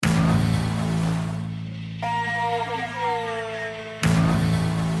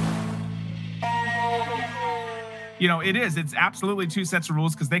It's absolutely two sets of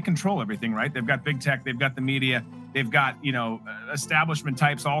rules because they control everything, right? They've got big tech, they've got the media, they've got, establishment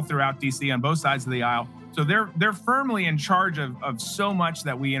types all throughout DC on both sides of the aisle. So they're firmly in charge of so much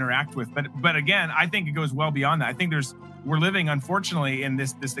that we interact with. But again, I think it goes well beyond that. I think we're living, unfortunately, in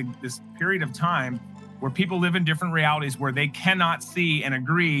this period of time where people live in different realities where they cannot see and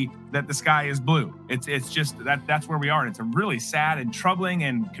agree that the sky is blue. It's just that's where we are. And it's a really sad and troubling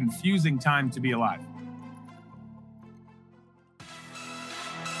and confusing time to be alive.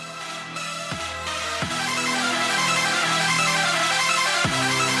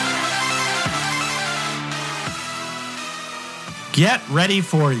 Get ready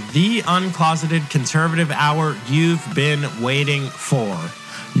for the uncloseted conservative hour you've been waiting for.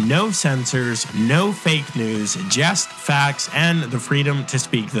 No censors, no fake news, just facts and the freedom to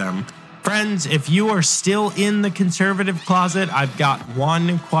speak them. Friends, if you are still in the conservative closet, I've got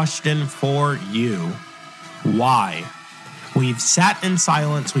one question for you. Why? We've sat in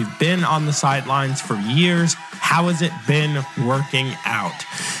silence. We've been on the sidelines for years. How has it been working out?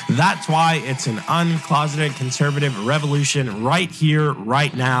 That's why it's an uncloseted conservative revolution right here,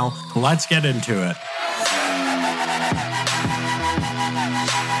 right now. Let's get into it.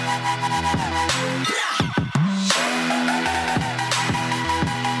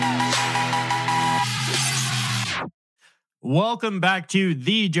 Welcome back to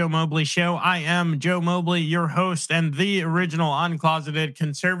The Joe Mobley Show. I am Joe Mobley, your host and the original uncloseted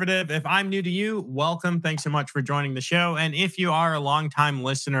conservative. If I'm new to you, welcome. Thanks so much for joining the show. And if you are a longtime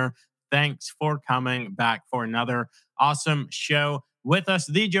listener, thanks for coming back for another awesome show with us.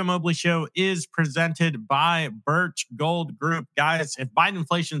 The Joe Mobley Show is presented by Birch Gold Group. Guys, if Biden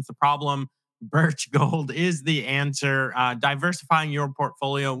inflation is the problem, Birch Gold is the answer. Diversifying your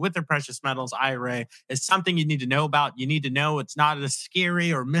portfolio with the precious metals IRA is something you need to know about. You need to know it's not as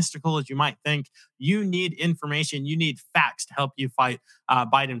scary or mystical as you might think. You need information. You need facts to help you fight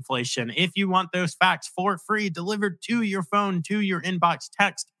Biden inflation. If you want those facts for free, delivered to your phone, to your inbox,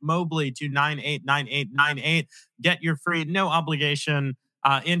 text Mobley to 989898. Get your free, no obligation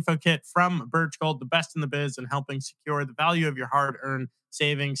info kit from Birch Gold, the best in the biz in helping secure the value of your hard-earned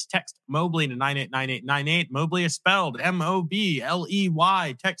savings. Text Mobley to 989898. Mobley is spelled Mobley.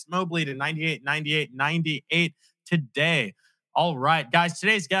 Text Mobley to 989898 today. All right, guys,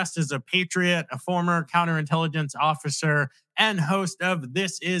 today's guest is a patriot, a former counterintelligence officer, and host of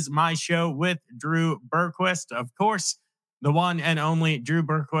This Is My Show with Drew Berquist. Of course, the one and only Drew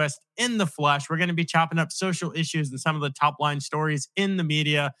Berquist in the flesh. We're going to be chopping up social issues and some of the top line stories in the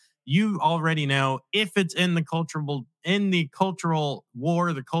media. You already know if it's in the cultural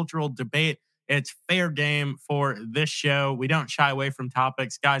war, the cultural debate, it's fair game for this show. We don't shy away from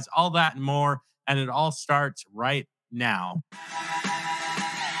topics, guys, all that and more. And it all starts right now.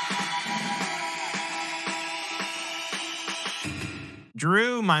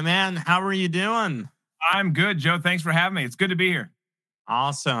 Drew, my man, how are you doing? I'm good, Joe. Thanks for having me. It's good to be here.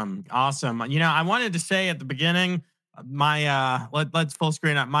 Awesome. I wanted to say at the beginning, let's full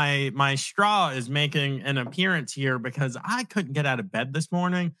screen up. My straw is making an appearance here because I couldn't get out of bed this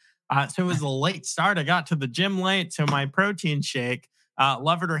morning. So it was a late start. I got to the gym late. So my protein shake,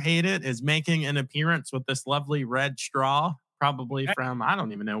 love it or hate it, is making an appearance with this lovely red straw, probably from, I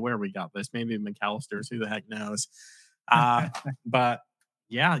don't even know where we got this. Maybe McAllister's, who the heck knows? But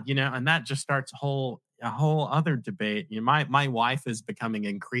yeah, and that just starts a whole other debate. My wife is becoming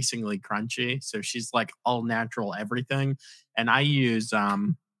increasingly crunchy, so she's like all natural everything, and I use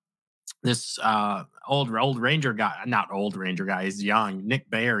this old Ranger guy, not old Ranger guy, he's young, Nick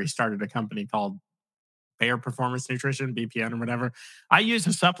Bayer. He started a company called Bayer Performance Nutrition, BPN or whatever. I use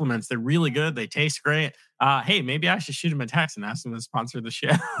his supplements. They're really good. They taste great. Hey, maybe I should shoot him a text and ask him to sponsor the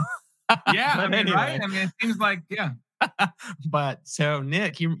show. Yeah, anyway. Right? It seems like, yeah. But so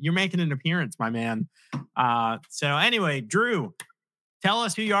Nick, you're making an appearance, my man. So anyway, Drew, tell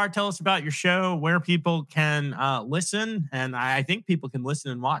us who you are. Tell us about your show, where people can listen. And I think people can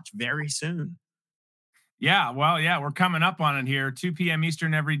listen and watch very soon. Yeah, well, yeah, we're coming up on it here, 2 p.m.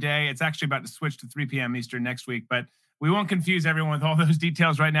 Eastern every day. It's actually about to switch to 3 p.m. Eastern next week, but we won't confuse everyone with all those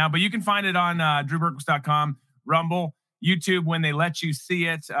details right now. But you can find it on drewberquist.com, Rumble, YouTube when they let you see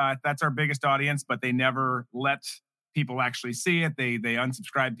it. That's our biggest audience, but they never let people actually see it. They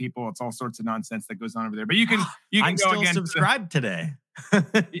unsubscribe people. It's all sorts of nonsense that goes on over there. But you can I'm go still again. Subscribed today.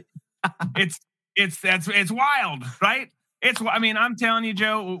 It's wild, right? I'm telling you,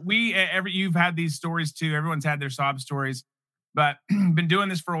 Joe. You've had these stories too. Everyone's had their sob stories, but been doing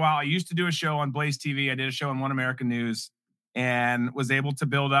this for a while. I used to do a show on Blaze TV. I did a show on One American News, and was able to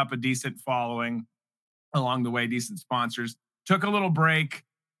build up a decent following along the way. Decent sponsors. Took a little break.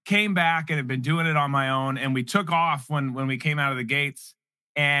 came back and have been doing it on my own. And we took off when we came out of the gates,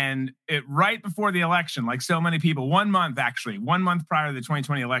 and it right before the election, like so many people, 1 month prior to the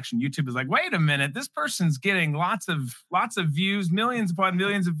 2020 election, YouTube is like, wait a minute, this person's getting lots of views, millions upon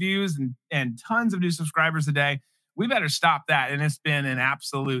millions of views, and tons of new subscribers a day. We better stop that. And it's been an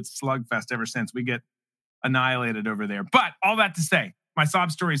absolute slugfest ever since. We get annihilated over there. But all that to say, my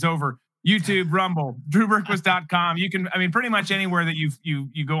sob story's over. YouTube, Rumble, DrewBerquist.com. You can, pretty much anywhere that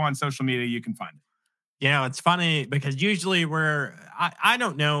you go on social media, you can find it. It's funny because usually I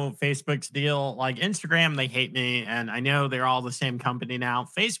don't know Facebook's deal. Like Instagram, they hate me, and I know they're all the same company now.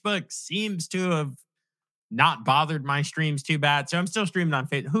 Facebook seems to have not bothered my streams too bad. So I'm still streaming on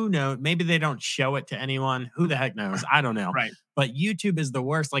Facebook. Who knows? Maybe they don't show it to anyone. Who the heck knows? I don't know. Right. But YouTube is the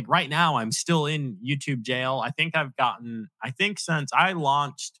worst. Like right now, I'm still in YouTube jail. I think since I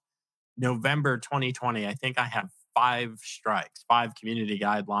launched November 2020, I think I have 5 strikes, 5 community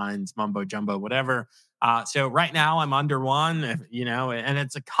guidelines, mumbo jumbo, whatever. So right now I'm under 1, and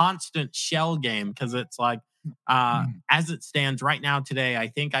it's a constant shell game because it's like, as it stands right now today, I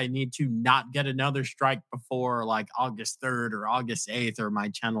think I need to not get another strike before like August 3rd or August 8th, or my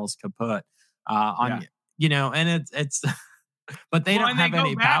channel's kaput. And it's, but they don't have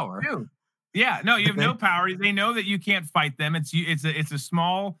any power. Too. Yeah, no, you have no power. They know that you can't fight them. It's a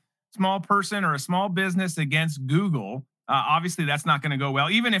small person or a small business against Google. Obviously, that's not going to go well.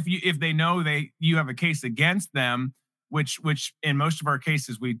 Even if they know you have a case against them, which in most of our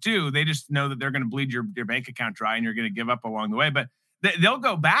cases we do, they just know that they're going to bleed your bank account dry and you're going to give up along the way. But they'll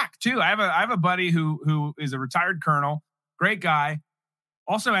go back too. I have a buddy who is a retired colonel, great guy,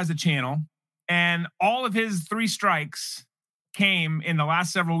 also has a channel, and all of his 3 strikes came in the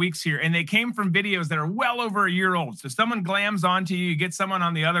last several weeks here, and they came from videos that are well over a year old. So someone glams onto you get someone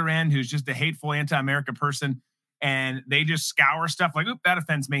on the other end who's just a hateful anti-America person, and they just scour stuff like, oop, that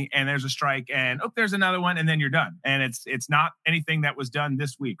offends me, and there's a strike, and oop, there's another one, and then you're done. And it's not anything that was done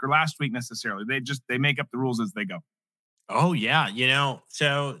this week or last week necessarily. They make up the rules as they go. Oh yeah,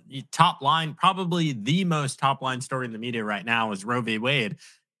 so top line, probably the most top line story in the media right now is Roe v. Wade.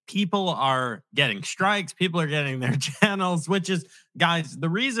 People are getting strikes. People are getting their channels, which is, guys, the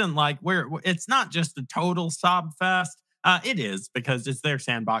reason it's not just a total sob fest. It is because it's their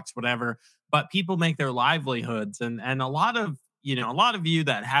sandbox, whatever. But people make their livelihoods, and a lot of you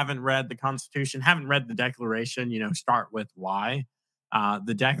that haven't read the Constitution, haven't read the Declaration. Start with why.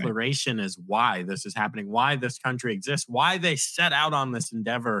 The Declaration is why this is happening, why this country exists, why they set out on this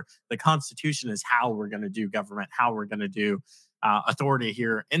endeavor. The Constitution is how we're going to do government, how we're going to do authority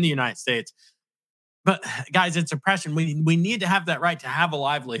here in the United States. But guys, it's oppression. We need to have that right to have a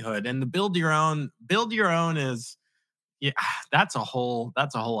livelihood, and the build your own is, that's a whole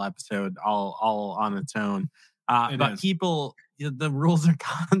episode all on its own. But people, the rules are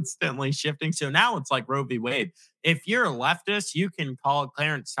constantly shifting. So now it's like Roe v. Wade. If you're a leftist, you can call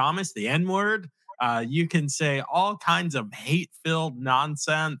Clarence Thomas the N-word. You can say all kinds of hate-filled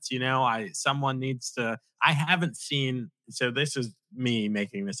nonsense. Someone needs to. I haven't seen. So this is me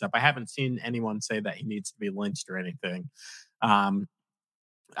making this up. I haven't seen anyone say that he needs to be lynched or anything. I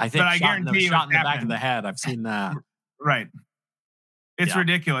think shot in the back of the head. I've seen that. Right. It's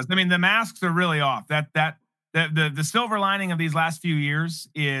ridiculous. The masks are really off. The silver lining of these last few years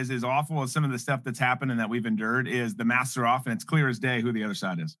is as awful as some of the stuff that's happened and that we've endured is the masks are off, and it's clear as day who the other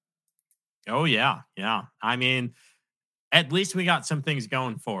side is. Oh yeah. Yeah. At least we got some things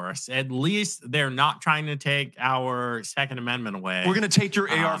going for us. At least they're not trying to take our Second Amendment away. We're going to take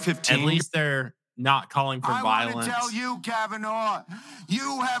your AR-15. At least they're not calling for violence. I want to tell you, Kavanaugh,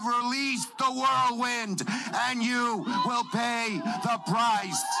 you have released the whirlwind, and you will pay the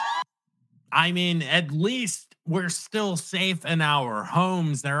price. At least we're still safe in our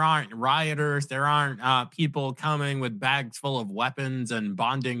homes. There aren't rioters. There aren't people coming with bags full of weapons and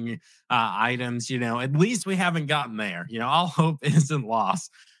bonding items. At least we haven't gotten there. All hope isn't lost.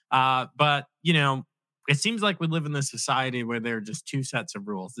 But it seems like we live in this society where there are just 2 sets of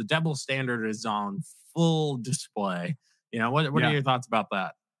rules. The double standard is on full display. What are your thoughts about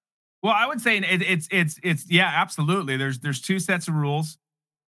that? Well, I would say it's absolutely. There's 2 sets of rules.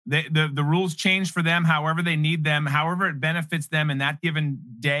 The rules change for them however they need them, however it benefits them in that given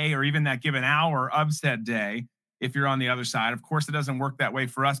day or even that given hour of said day. If you're on the other side, of course, it doesn't work that way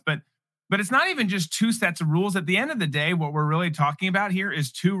for us. But it's not even just 2 sets of rules. At the end of the day, what we're really talking about here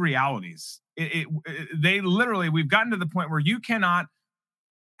is 2 realities. We've gotten to the point where you cannot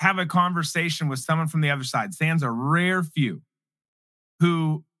have a conversation with someone from the other side. Sans a rare few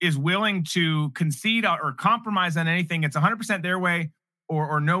who is willing to concede or compromise on anything. It's 100% their way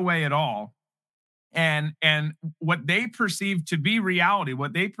or no way at all. and what they perceive to be reality,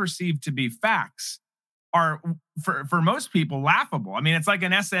 what they perceive to be facts, are for most people laughable. I mean, it's like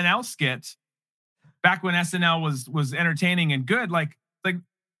an SNL skit back when SNL was entertaining and good. Like,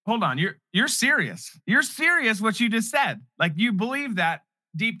 hold on, you're serious. You're serious what you just said. Like, you believe that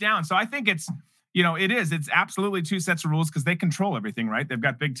deep down. So I think it's it's absolutely two sets of rules because they control everything, right? They've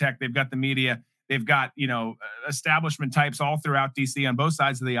got big tech, they've got the media, they've got establishment types all throughout DC on both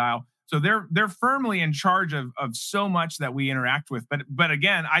sides of the aisle. So they're firmly in charge of so much that we interact with. But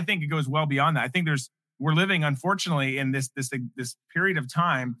again, I think it goes well beyond that. I think we're living, unfortunately, in this period of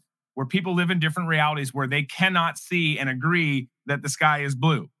time where people live in different realities where they cannot see and agree that the sky is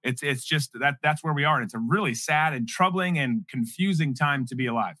blue. It's just that's where we are. And it's a really sad and troubling and confusing time to be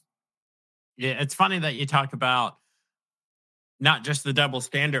alive. Yeah, it's funny that you talk about not just the double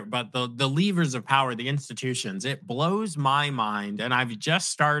standard, but the levers of power, the institutions. It blows my mind. And I've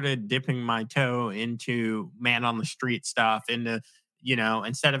just started dipping my toe into man on the street stuff, into,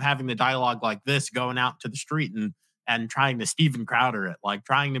 instead of having the dialogue like this, going out to the street and trying to Steven Crowder it, like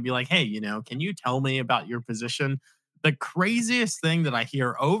trying to be like, hey, can you tell me about your position? The craziest thing that I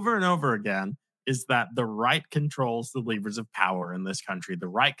hear over and over again is that the right controls the levers of power in this country. The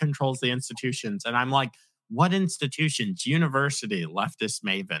right controls the institutions. And I'm like, what institutions? University, leftist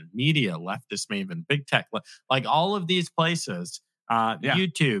maven; media, leftist maven; big tech, like all of these places,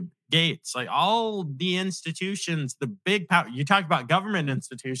 YouTube, Gates, like all the institutions, the big power. You talk about government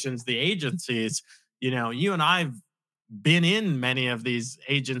institutions, the agencies, you and I've been in many of these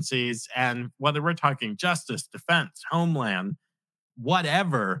agencies, and whether we're talking justice, defense, homeland,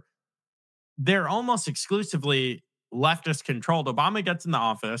 whatever, they're almost exclusively leftist controlled. Obama gets in the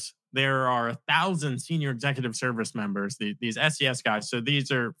office. There are 1,000 senior executive service members, these SES guys. So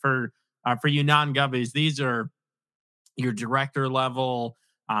these are for you non-govies, these are your director level,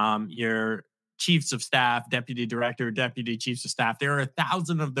 your chiefs of staff, deputy director, deputy chiefs of staff. There are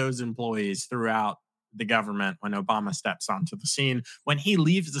 1,000 of those employees throughout the government when Obama steps onto the scene. When he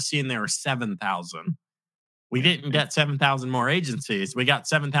leaves the scene, there are 7,000. We didn't get 7,000 more agencies. We got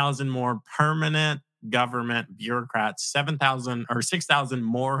 7,000 more permanent government bureaucrats, 7,000 or 6,000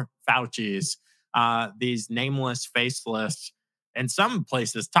 more Faucis, these nameless, faceless, and some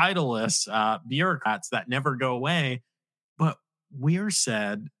places titleless bureaucrats that never go away. But we're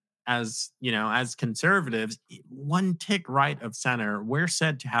said, as conservatives, one tick right of center, we're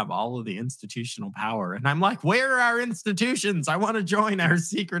said to have all of the institutional power. And I'm like, where are our institutions? I want to join our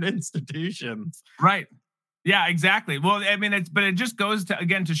secret institutions. Right. Yeah, exactly. Well, I mean, it just goes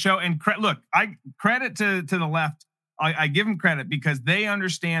to show and look, I credit to the left. I give them credit because they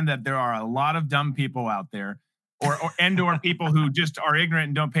understand that there are a lot of dumb people out there, or people who just are ignorant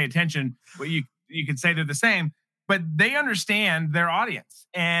and don't pay attention. Well, you could say they're the same, but they understand their audience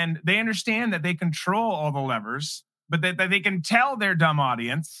and they understand that they control all the levers, but that they can tell their dumb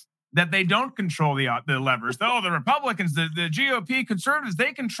audience that they don't control the levers. Oh, the Republicans, the GOP, conservatives,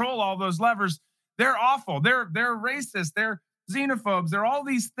 they control all those levers. They're awful. They're racist. They're xenophobes. They're all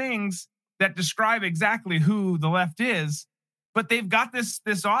these things that describe exactly who the left is. But they've got this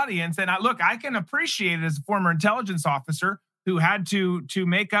audience, and I can appreciate it as a former intelligence officer who had to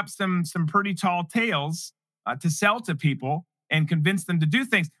make up some pretty tall tales to sell to people and convince them to do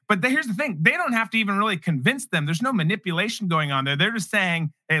things. But here's the thing: they don't have to even really convince them. There's no manipulation going on there. They're just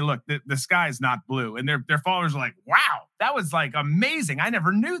saying, "Hey, look, the sky is not blue," and their followers are like, "Wow, that was like amazing. I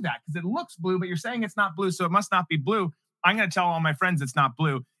never knew that because it looks blue, but you're saying it's not blue, so it must not be blue. I'm going to tell all my friends it's not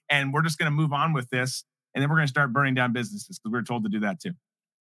blue, and we're just going to move on with this, and then we're going to start burning down businesses because we're told to do that too."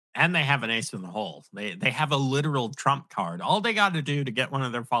 And they have an ace in the hole. They have a literal Trump card. All they got to do to get one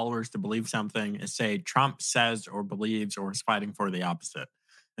of their followers to believe something is say Trump says or believes or is fighting for the opposite.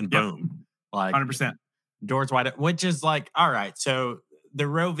 And boom. Like 100%. Doors wide open, which is like, all right, so the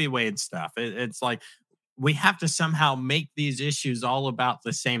Roe v. Wade stuff, it's like we have to somehow make these issues all about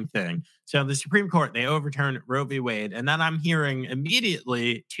the same thing. So the Supreme Court, they overturned Roe v. Wade. And then I'm hearing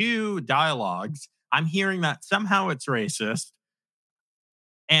immediately two dialogues. I'm hearing that somehow it's racist.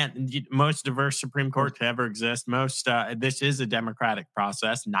 And most diverse Supreme Court to ever exist. This is a democratic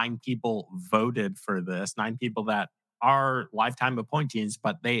process. 9 people voted for this. 9 people that are lifetime appointees,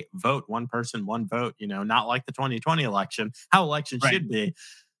 but they vote, one person, one vote. Not like the 2020 election, how elections should be.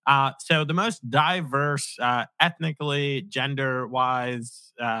 So the most diverse, ethnically,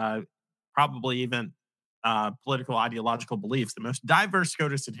 gender-wise, probably even political, ideological beliefs, the most diverse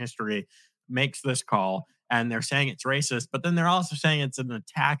SCOTUS in history makes this call. And they're saying it's racist, but then they're also saying it's an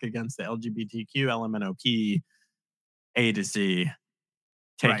attack against the LGBTQ, LMNOP, A to Z,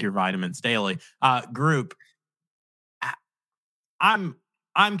 take your vitamins daily group. I'm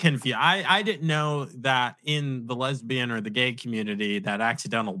I'm confused. I didn't know that in the lesbian or the gay community that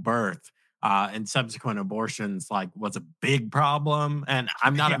accidental birth and subsequent abortions like was a big problem. And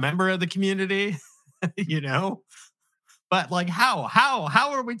I'm not a Yeah. member of the community, you know. But like, how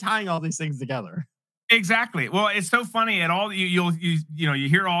are we tying all these things together? Exactly. Well, it's so funny at all. You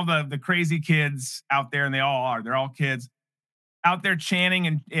hear all the crazy kids out there, and they're all kids out there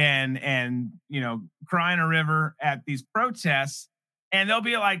chanting and crying a river at these protests, and they'll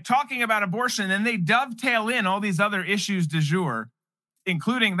be like talking about abortion, and then they dovetail in all these other issues du jour,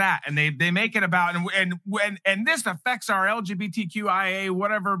 including that, and they make it about and this affects our LGBTQIA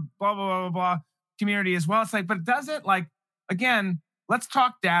whatever blah blah blah blah blah community as well. It's like, but does it? Like, again, let's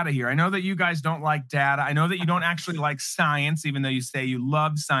talk data here. I know that you guys don't like data. I know that you don't actually like science, even though you say you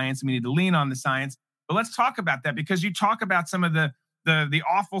love science and we need to lean on the science. But let's talk about that, because you talk about some of the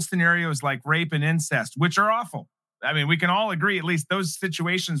awful scenarios like rape and incest, which are awful. I mean, we can all agree at least those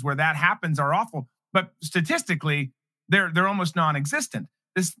situations where that happens are awful. But statistically, they're almost non-existent.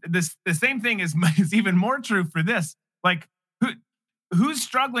 The same thing is even more true for this. Like, who's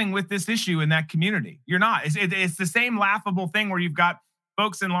struggling with this issue in that community? You're not. It's the same laughable thing where you've got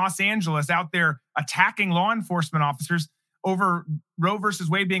folks in Los Angeles out there attacking law enforcement officers over Roe versus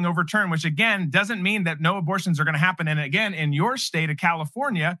Wade being overturned, which again doesn't mean that no abortions are going to happen. And again, in your state of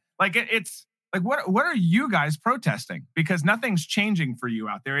California, like it's like, what are you guys protesting? Because nothing's changing for you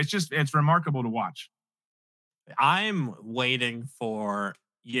out there. It's remarkable to watch. I'm waiting for,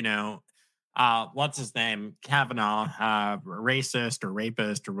 what's his name? Kavanaugh, racist or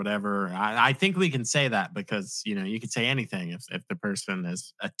rapist or whatever. I think we can say that because, you can say anything if the person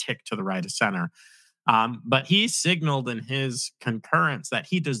is a tick to the right of center. But he signaled in his concurrence that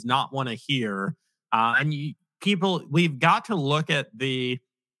he does not want to hear. We've got to look at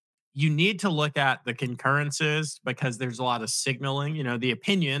you need to look at the concurrences because there's a lot of signaling. The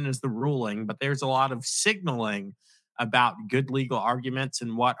opinion is the ruling, but there's a lot of signaling about good legal arguments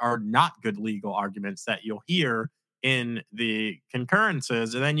and what are not good legal arguments that you'll hear in the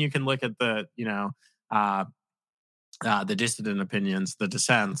concurrences. And then you can look at the dissident opinions, the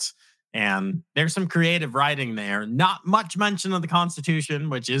dissents. And there's some creative writing there. Not much mention of the Constitution,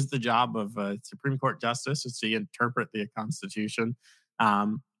 which is the job of a Supreme Court justice, is to interpret the Constitution.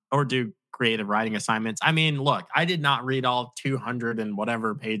 Or do creative writing assignments. I mean, look, I did not read all 200 and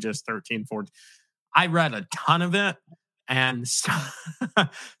whatever pages, 13, 14. I read a ton of it. And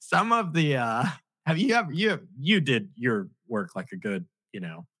some of the, you did your work like a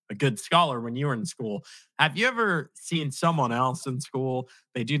good scholar when you were in school. Have you ever seen someone else in school,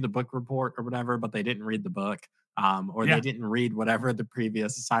 they do the book report or whatever, but they didn't read the book? They didn't read whatever the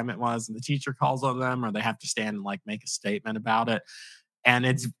previous assignment was, and the teacher calls on them, or they have to stand and like make a statement about it. And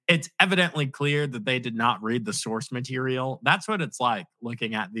it's evidently clear that they did not read the source material. That's what it's like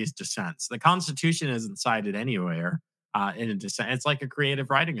looking at these dissents. The Constitution isn't cited anywhere in a dissent. It's like a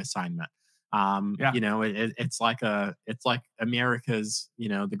creative writing assignment. It's like America's,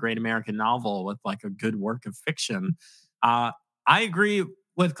 the great American novel with like a good work of fiction. I agree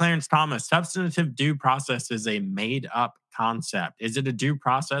with Clarence Thomas. Substantive due process is a made up concept. Is it a due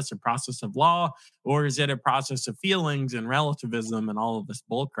process, a process of law, or is it a process of feelings and relativism and all of this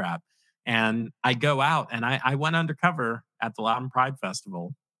bullcrap? And I go out and I went undercover at the Loudon Pride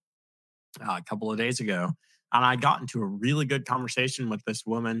Festival a couple of days ago, and I got into a really good conversation with this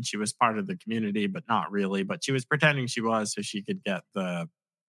woman. She was part of the community, but not really, but she was pretending she was so she could get the,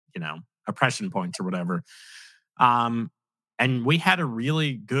 oppression points or whatever. And we had a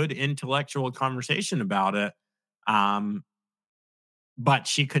really good intellectual conversation about it. But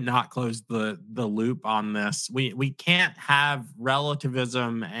she could not close the loop on this. We can't have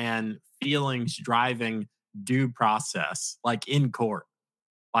relativism and feelings driving due process, like in court.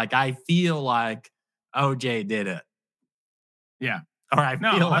 Like, I feel like OJ did it. Yeah. Or I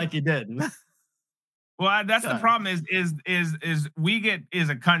feel like he didn't. Well, that's the problem is we get, as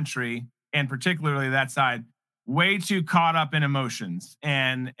a country, and particularly that side, way too caught up in emotions,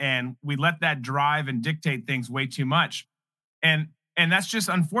 and we let that drive and dictate things way too much. And that's just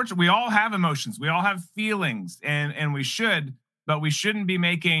unfortunate. We all have emotions. We all have feelings, and we should, but we shouldn't be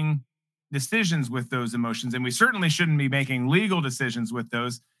making decisions with those emotions. And we certainly shouldn't be making legal decisions with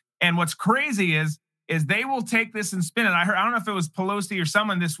those. And what's crazy is they will take this and spin it. I don't know if it was Pelosi or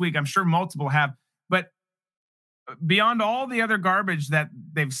someone this week. I'm sure multiple have, but beyond all the other garbage that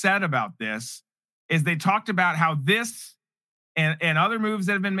they've said about this, is they talked about how this and other moves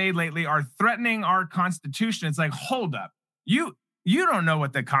that have been made lately are threatening our Constitution. It's like, hold up. You don't know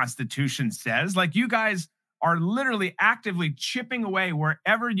what the Constitution says. Like, you guys are literally actively chipping away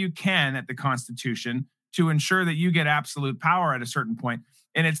wherever you can at the Constitution to ensure that you get absolute power at a certain point.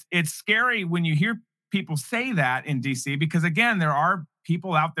 And it's scary when you hear people say that in DC, because again, there are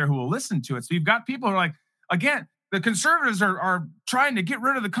people out there who will listen to it. So you've got people who are like, again, the conservatives are trying to get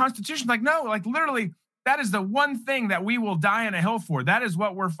rid of the Constitution. Like, no, like literally, that is the one thing that we will die on a hill for. That is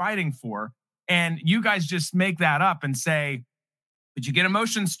what we're fighting for. And you guys just make that up and say, but you get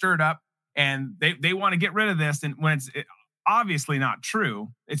emotions stirred up and they want to get rid of this. And when it's obviously not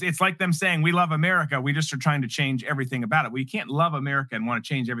true, it's like them saying, we love America. We just are trying to change everything about it. Well, you can't love America and want to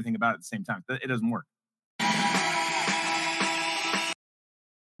change everything about it at the same time. It doesn't work.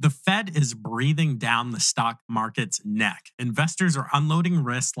 The Fed is breathing down the stock market's neck. Investors are unloading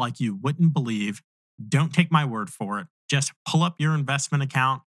risk like you wouldn't believe. Don't take my word for it. Just pull up your investment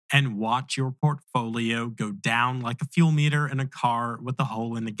account and watch your portfolio go down like a fuel meter in a car with a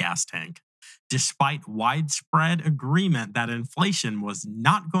hole in the gas tank. Despite widespread agreement that inflation was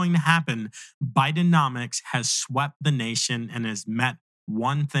not going to happen, Bidenomics has swept the nation and has met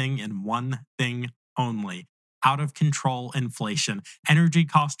one thing and one thing only: out of control inflation. Energy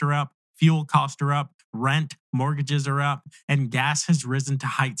costs are up, fuel costs are up, rent, mortgages are up, and gas has risen to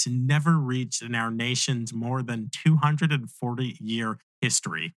heights never reached in our nation's more than 240-year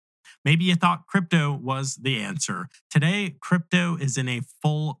history. Maybe you thought crypto was the answer. Today, crypto is in a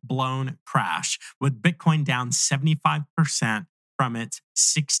full-blown crash, with Bitcoin down 75% from its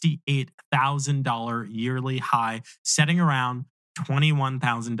 $68,000 yearly high, setting around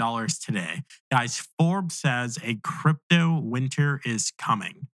 $21,000 today. Guys, Forbes says a crypto winter is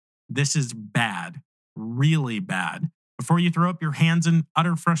coming. This is bad, really bad. Before you throw up your hands in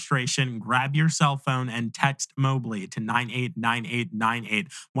utter frustration, grab your cell phone and text Mobley to 989898.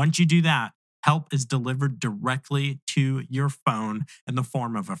 Once you do that, help is delivered directly to your phone in the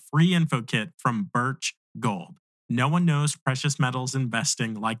form of a free info kit from Birch Gold. No one knows precious metals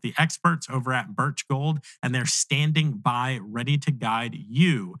investing like the experts over at Birch Gold, and they're standing by ready to guide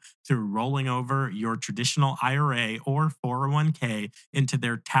you through rolling over your traditional IRA or 401k into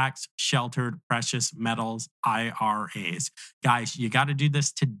their tax-sheltered precious metals IRAs. Guys, you got to do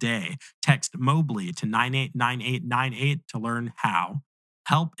this today. Text Mobley to 989898 to learn how.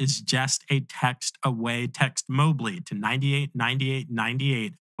 Help is just a text away. Text Mobley to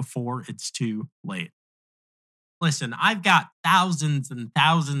 989898 before it's too late. Listen, I've got thousands and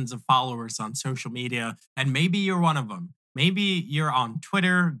thousands of followers on social media, and maybe you're one of them. Maybe you're on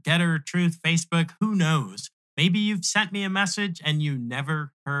Twitter, Getter, Truth, Facebook, who knows? Maybe you've sent me a message and you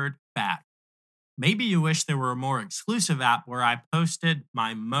never heard back. Maybe you wish there were a more exclusive app where I posted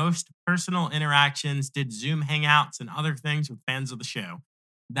my most personal interactions, did Zoom hangouts and other things with fans of the show.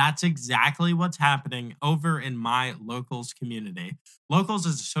 That's exactly what's happening over in my Locals community. Locals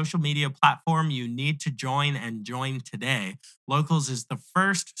is a social media platform you need to join, and join today. Locals is the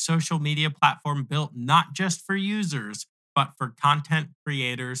first social media platform built not just for users, but for content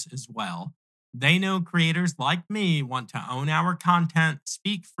creators as well. They know creators like me want to own our content,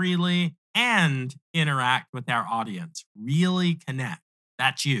 speak freely, and interact with our audience. Really connect.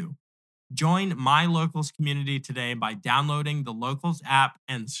 That's you. Join my Locals community today by downloading the Locals app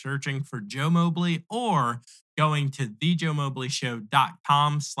and searching for Joe Mobley, or going to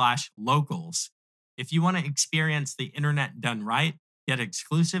thejoemobleyshow.com/locals. If you want to experience the internet done right, get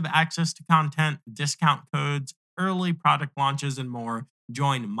exclusive access to content, discount codes, early product launches, and more,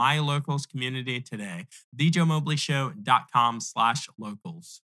 join my Locals community today.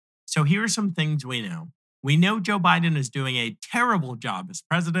 thejoemobleyshow.com/locals. So here are some things we know. We know Joe Biden is doing a terrible job as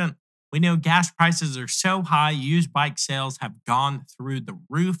president. We know gas prices are so high, used bike sales have gone through the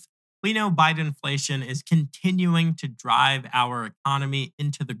roof. We know Bidenflation is continuing to drive our economy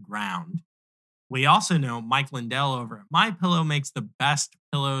into the ground. We also know Mike Lindell over at MyPillow makes the best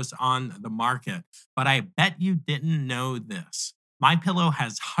pillows on the market. But I bet you didn't know this. MyPillow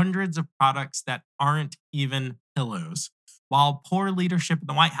has hundreds of products that aren't even pillows. While poor leadership in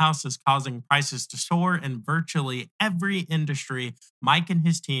the White House is causing prices to soar in virtually every industry, Mike and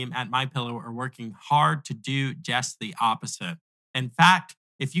his team at MyPillow are working hard to do just the opposite. In fact,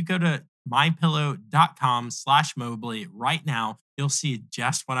 if you go to mypillow.com/Mobley right now, you'll see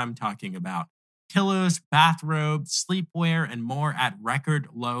just what I'm talking about. Pillows, bathrobes, sleepwear, and more at record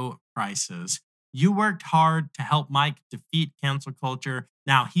low prices. You worked hard to help Mike defeat cancel culture.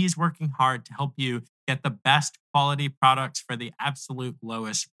 Now he's working hard to help you get the best quality products for the absolute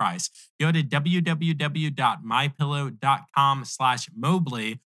lowest price. Go to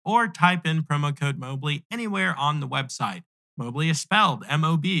www.mypillow.com/Mobley or type in promo code Mobley anywhere on the website. Mobley is spelled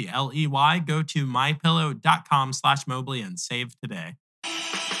Mobley. Go to mypillow.com/Mobley and save today.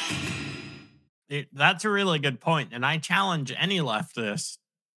 That's a really good point. And I challenge any leftist,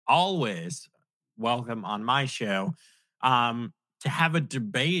 always welcome on my show, to have a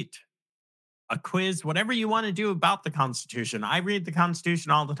debate, a quiz, whatever you want to do about the Constitution. I read the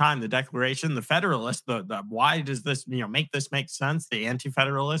Constitution all the time, the Declaration, the Federalist, the why does this, make this make sense? The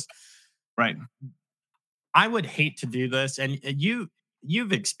Anti-Federalist. Right. I would hate to do this, and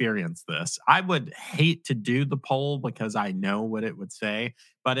you've experienced this. I would hate to do the poll because I know what it would say.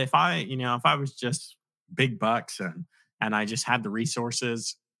 But if I was just big bucks and I just had the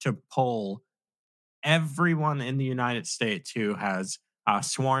resources to poll everyone in the United States who has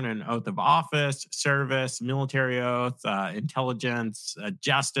sworn an oath of office, service, military oath, intelligence,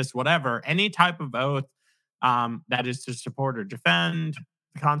 justice, whatever, any type of oath that is to support or defend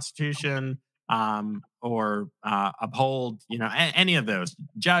the Constitution, or uphold, any of those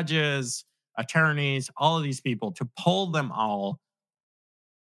judges, attorneys, all of these people, to poll them all,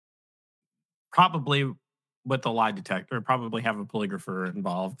 probably with a lie detector, probably have a polygrapher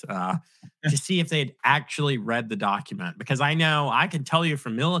involved, to see if they'd actually read the document. Because I know I can tell you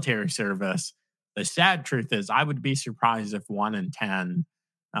from military service, the sad truth is I would be surprised if 1 in 10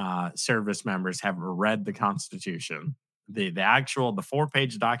 service members have read the Constitution. The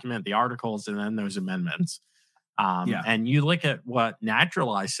 4-page document, the articles, and then those amendments. And you look at what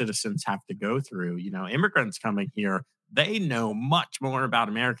naturalized citizens have to go through. Immigrants coming here, they know much more about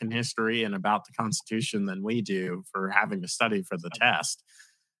American history and about the Constitution than we do for having to study for the test.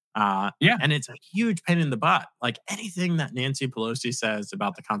 And it's a huge pain in the butt. Like, anything that Nancy Pelosi says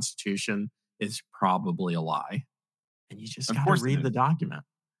about the Constitution is probably a lie. And you just got to read the document.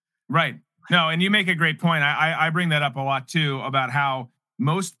 Right. No, and you make a great point. I bring that up a lot too, about how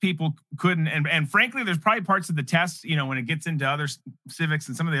most people couldn't, and frankly, there's probably parts of the test, when it gets into other civics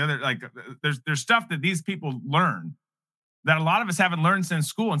and some of the other, like, there's stuff that these people learn that a lot of us haven't learned since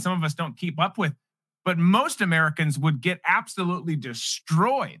school, and some of us don't keep up with. But most Americans would get absolutely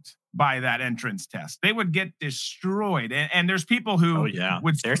destroyed by that entrance test. They would get destroyed, and there's people who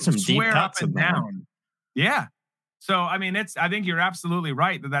would there's some swear deep up cuts and down. Yeah. So, I mean, I think you're absolutely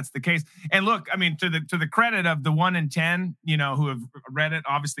right that that's the case. And look, I mean, to the credit of the 1 in 10, who have read it,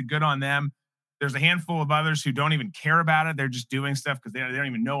 obviously good on them. There's a handful of others who don't even care about it. They're just doing stuff because they don't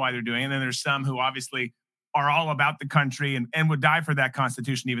even know why they're doing it. And then there's some who obviously are all about the country and would die for that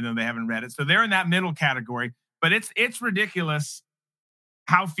Constitution, even though they haven't read it. So they're in that middle category. But it's ridiculous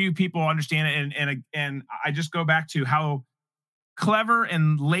how few people understand it. And I just go back to how clever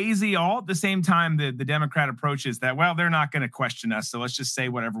and lazy all at the same time the Democrat approach is that, well, they're not going to question us, so let's just say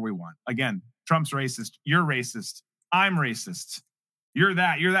whatever we want. Again, Trump's racist, you're racist, I'm racist, you're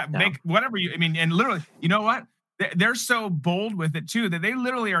that make whatever and literally, you know what, they're so bold with it too that they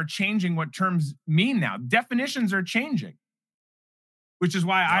literally are changing what terms mean now. Definitions are changing, which is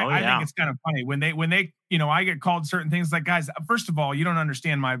why I think it's kind of funny when they I get called certain things, like, guys, first of all, you don't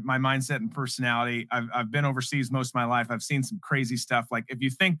understand my mindset and personality. I've been overseas most of my life. I've seen some crazy stuff. Like, if you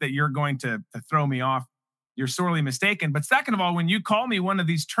think that you're going to throw me off, you're sorely mistaken. But second of all, when you call me one of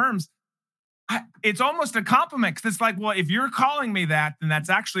these terms, it's almost a compliment, because it's like, well, if you're calling me that, then that's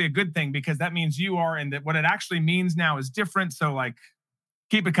actually a good thing, because that means you are, and that what it actually means now is different. So, like,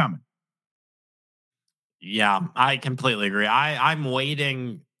 keep it coming. Yeah, I completely agree. I'm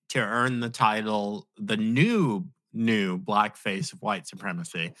waiting to earn the title, the new blackface of white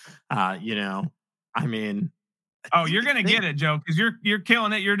supremacy. I mean, you're gonna get it, Joe, because you're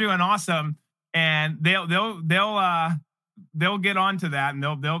killing it. You're doing awesome, and they'll get onto that, and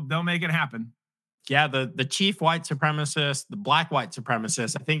they'll make it happen. Yeah, the chief white supremacist, the black white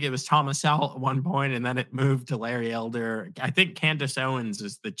supremacist, I think it was Thomas Sowell at one point, and then it moved to Larry Elder. I think Candace Owens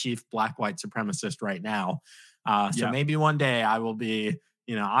is the chief black white supremacist right now. So maybe one day I will be,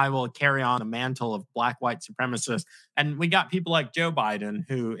 I will carry on the mantle of black white supremacist. And we got people like Joe Biden,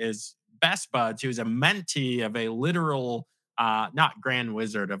 who is best buds, who's a mentee of a literal, not grand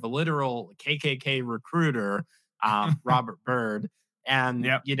wizard, of a literal KKK recruiter, Robert Byrd. And,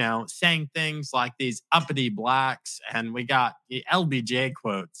 saying things like these uppity blacks. And we got the LBJ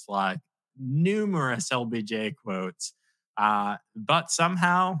quotes, like numerous LBJ quotes. But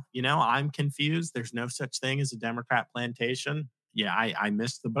somehow, I'm confused. There's no such thing as a Democrat plantation. Yeah, I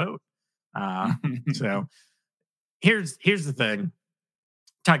missed the boat. So here's the thing.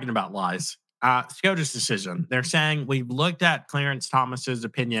 Talking about lies. SCOTUS decision. They're saying we've looked at Clarence Thomas's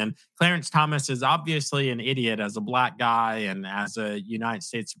opinion. Clarence Thomas is obviously an idiot as a black guy and as a United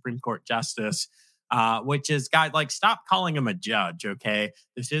States Supreme Court justice, which is, guys, like, stop calling him a judge, okay?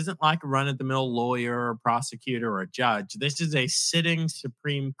 This isn't like a run-of-the-mill lawyer or prosecutor or a judge. This is a sitting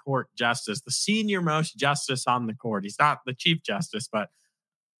Supreme Court justice, the senior most justice on the court. He's not the chief justice, but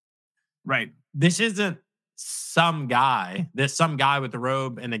right. This isn't some guy with the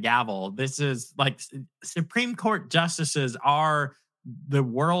robe and a gavel. This is like Supreme Court justices are the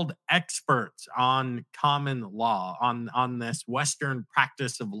world experts on common law, on this Western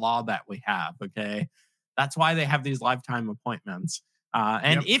practice of law that we have. Okay. That's why they have these lifetime appointments.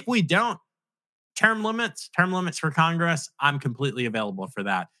 And if we don't, term limits for Congress, I'm completely available for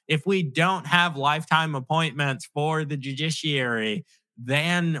that. If we don't have lifetime appointments for the judiciary,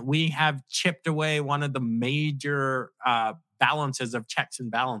 then we have chipped away one of the major balances of checks and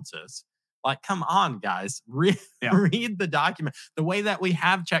balances. Like, come on, guys, read the document. The way that we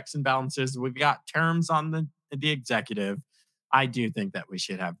have checks and balances, we've got terms on the executive. I do think that we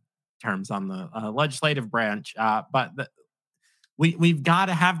should have terms on the legislative branch, but we've got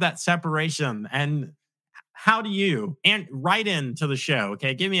to have that separation. And how do you, and write into the show,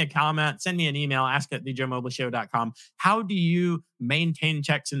 okay? Give me a comment, send me an email, ask@thejoemobleyshow.com. How do you maintain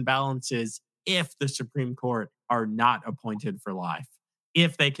checks and balances if the Supreme Court are not appointed for life?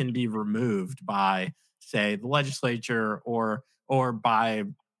 If they can be removed by, say, the legislature or by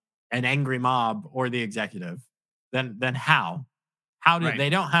an angry mob or the executive, then how? How do they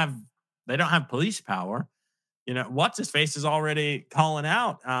don't have police power? You know, what's his face is already calling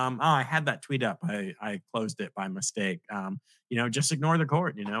out. I had that tweet up. I closed it by mistake. Just ignore the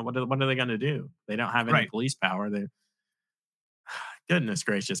court. You know, what are they going to do? They don't have any police power. Goodness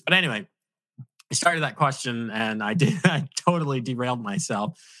gracious. But anyway, I started that question and I totally derailed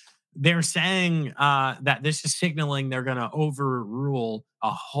myself. They're saying that this is signaling they're going to overrule a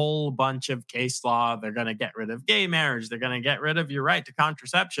whole bunch of case law. They're going to get rid of gay marriage. They're going to get rid of your right to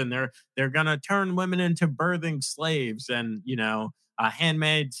contraception. They're going to turn women into birthing slaves. And, a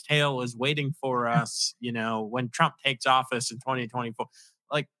Handmaid's Tale is waiting for us, when Trump takes office in 2024.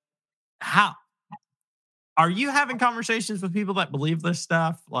 Like, how? Are you having conversations with people that believe this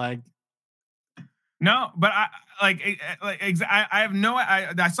stuff? Like, no, but I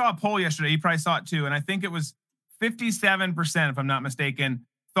saw a poll yesterday. You probably saw it too. And I think it was 57%, if I'm not mistaken,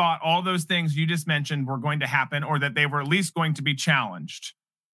 thought all those things you just mentioned were going to happen or that they were at least going to be challenged.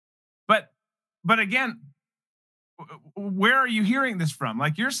 But again, where are you hearing this from?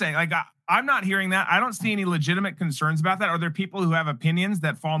 Like you're saying, like, I'm not hearing that. I don't see any legitimate concerns about that. Are there people who have opinions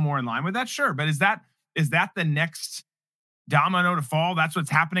that fall more in line with that? Sure. But is that the next domino to fall? That's what's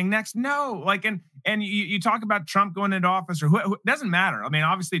happening next? No. Like, and you talk about Trump going into office or who doesn't matter. I mean,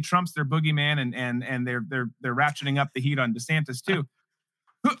 obviously Trump's their boogeyman and they're ratcheting up the heat on DeSantis too.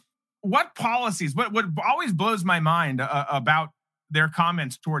 What policies, what always blows my mind about their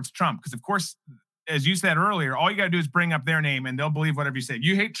comments towards Trump, because of course, as you said earlier, all you got to do is bring up their name and they'll believe whatever you say.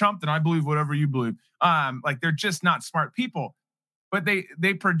 You hate Trump, then I believe whatever you believe. Like, they're just not smart people. But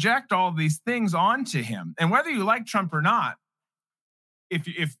they project all these things onto him. And whether you like Trump or not,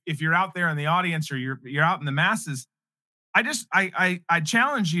 if you're out there in the audience or you're out in the masses, I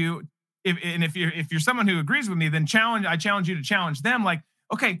challenge you. If you're someone who agrees with me, then I challenge you to challenge them. Like,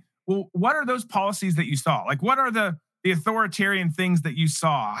 okay, well, what are those policies that you saw? Like, what are the authoritarian things that you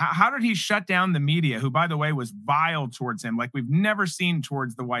saw? How did he shut down the media, who, by the way, was vile towards him, like we've never seen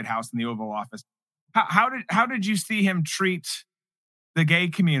towards the White House and the Oval Office? How did you see him treat the gay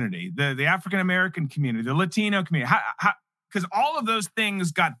community, the African-American community, the Latino community? Because all of those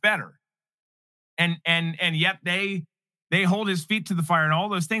things got better. And yet they hold his feet to the fire and all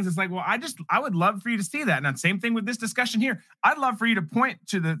those things. It's like, well, I would love for you to see that. And same thing with this discussion here. I'd love for you to point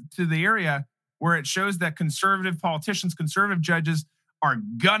to the area where it shows that conservative politicians, conservative judges are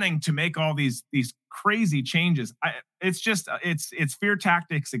gunning to make all these crazy changes. It's fear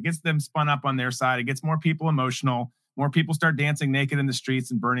tactics. It gets them spun up on their side. It gets more people emotional. More people start dancing naked in the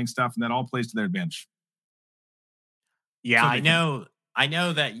streets and burning stuff, and that all plays to their advantage. Yeah, I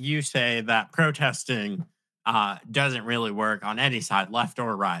know that you say that protesting doesn't really work on any side, left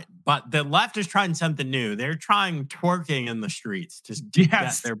or right. But the left is trying something new. They're trying twerking in the streets to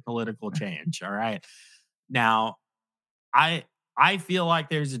get their political change. All right. Now, I feel like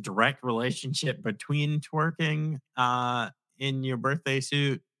there's a direct relationship between twerking in your birthday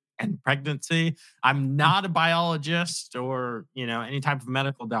suit and pregnancy. I'm not a biologist or, any type of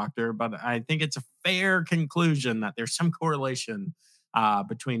medical doctor, but I think it's a fair conclusion that there's some correlation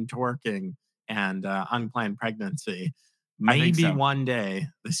between twerking and unplanned pregnancy. Maybe one day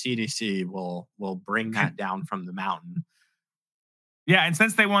the CDC will bring that down from the mountain. Yeah, and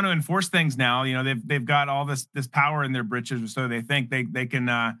since they want to enforce things now, they've got all this power in their britches, so they think they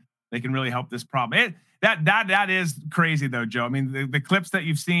can really help this problem. That is crazy though, Joe. I mean, the clips that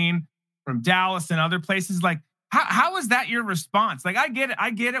you've seen from Dallas and other places, like how is that your response? Like, I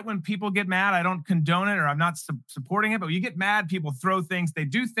get it when people get mad. I don't condone it or I'm not supporting it, but you get mad, people throw things, they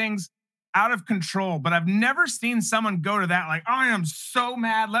do things out of control, but I've never seen someone go to that like, I am so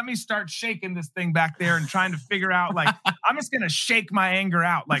mad. Let me start shaking this thing back there and trying to figure out, like, I'm just going to shake my anger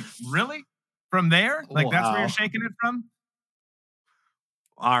out. Like, really? From there? Like, that's where you're shaking it from?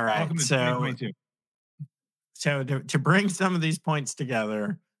 All right. Welcome to 2022. So to bring some of these points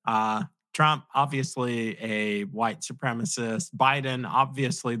together, Trump, obviously a white supremacist. Biden,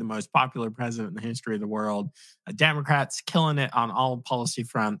 obviously the most popular president in the history of the world. Democrats killing it on all policy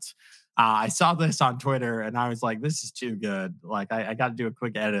fronts. I saw this on Twitter and I was like, this is too good. Like, I got to do a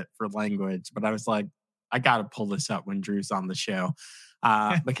quick edit for language, but I was like, I got to pull this up when Drew's on the show.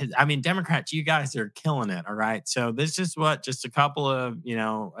 Because I mean, Democrats, you guys are killing it. All right. So this is just a couple of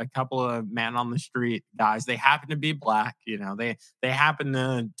man on the street guys. They happen to be black. They happen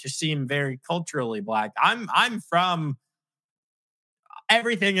to seem very culturally black. I'm from,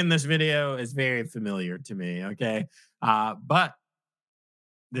 everything in this video is very familiar to me. Okay. But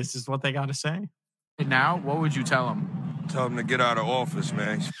this is what they got to say. Now, what would you tell him? Tell him to get out of office,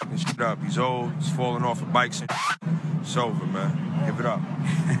 man. He's fucking shit up. He's old. He's falling off of bikes and it's over, man. Give it up.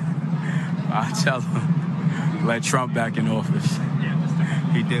 I tell him, let Trump back in office.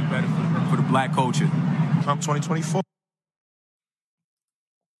 He did better for the black culture. Trump 2024.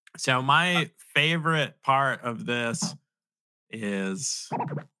 So my favorite part of this is,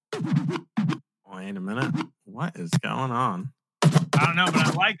 wait a minute, what is going on? I don't know, but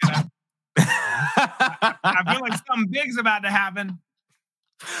I like it. I feel like something big's about to happen.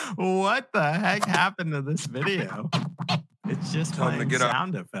 What the heck happened to this video? It's just playing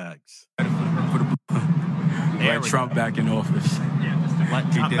sound effects. Let Trump back in office.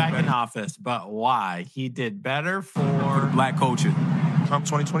 Let Trump back in office, but why? He did better for the black culture. Trump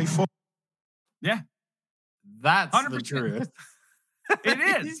 2024. Yeah. That's 100%. the truth.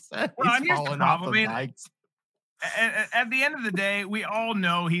 It is. Well, and here's the problem. At the end of the day, we all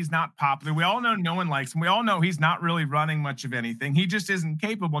know he's not popular. We all know no one likes him. We all know he's not really running much of anything. He just isn't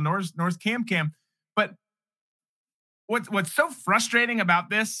capable, nor's Cam. But what's so frustrating about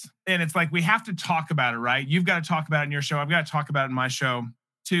this, and it's like we have to talk about it, right? You've got to talk about it in your show. I've got to talk about it in my show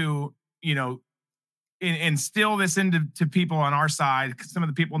to, instill this into people on our side, some of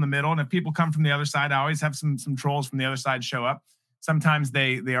the people in the middle. And if people come from the other side, I always have some trolls from the other side show up. Sometimes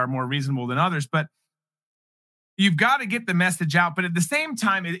they are more reasonable than others, but you've got to get the message out. But at the same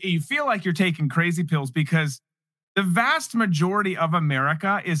time, you feel like you're taking crazy pills because the vast majority of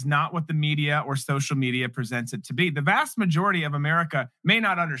America is not what the media or social media presents it to be. The vast majority of America may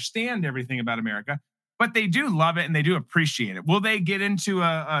not understand everything about America, but they do love it and they do appreciate it. Will they get into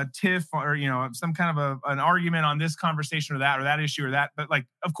a tiff or, some kind of an argument on this conversation or that issue or that? But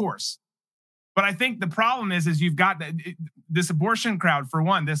of course. But I think the problem is you've got this abortion crowd, for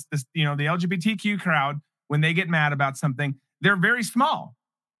one, the LGBTQ crowd. When they get mad about something, they're very small.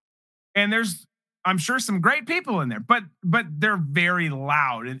 And there's, I'm sure, some great people in there, but they're very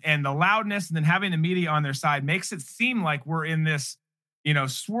loud. And the loudness and then having the media on their side makes it seem like we're in this,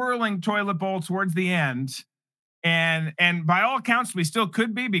 swirling toilet bowl towards the end. And by all accounts, we still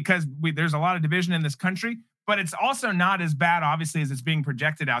could be because there's a lot of division in this country, but it's also not as bad, obviously, as it's being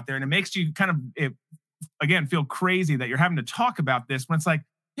projected out there. And it makes you kind of, feel crazy that you're having to talk about this when it's like,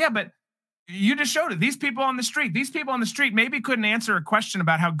 yeah, but you just showed it. These people on the street maybe couldn't answer a question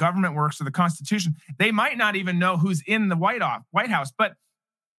about how government works or the Constitution. They might not even know who's in the White House, but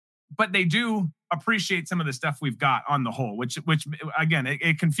they do appreciate some of the stuff we've got on the whole, which again,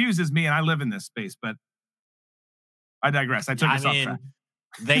 it confuses me, and I live in this space, but I digress. I took us off track.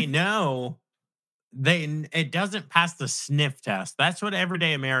 They know it doesn't pass the sniff test. That's what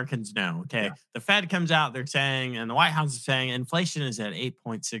everyday Americans know. Okay. Yeah. The Fed comes out, they're saying, and the White House is saying inflation is at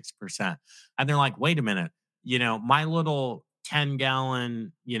 8.6%. And they're like, wait a minute, my little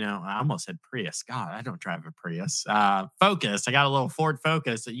 10-gallon, I almost said Prius. God, I don't drive a Prius. Focus. I got a little Ford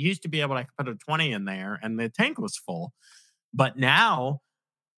Focus. It used to be able to put a 20 in there and the tank was full. But now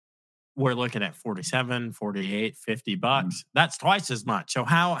we're looking at 47, 48, $50. That's twice as much. So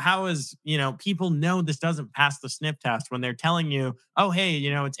how is, people know this doesn't pass the sniff test when they're telling you, oh, hey,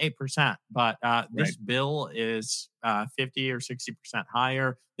 it's 8%, but this bill is 50 or 60%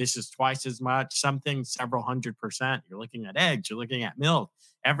 higher. This is twice as much, something several 100%. You're looking at eggs, you're looking at milk,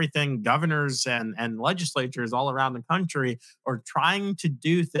 everything. Governors and legislatures all around the country are trying to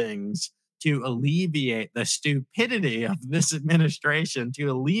do things to alleviate the stupidity of this administration, to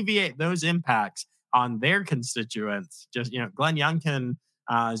alleviate those impacts on their constituents. Just, Glenn Youngkin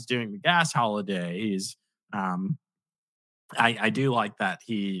is doing the gas holiday. He's, I do like that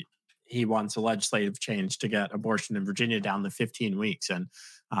he wants a legislative change to get abortion in Virginia down to 15 weeks. And,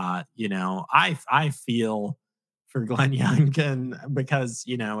 I feel for Glenn Youngkin because,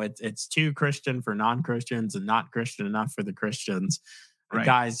 it's too Christian for non-Christians and not Christian enough for the Christians. Right.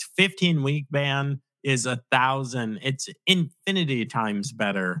 Guys, 15-week ban is 1,000. It's infinity times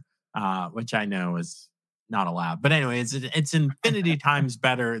better, which I know is not allowed. But anyway, it's infinity times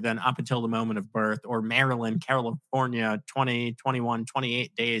better than up until the moment of birth, or Maryland, California, 20, 21,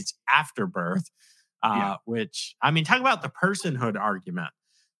 28 days after birth, which, I mean, talk about the personhood argument.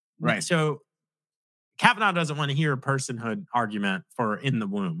 Right. So Kavanaugh doesn't want to hear a personhood argument for in the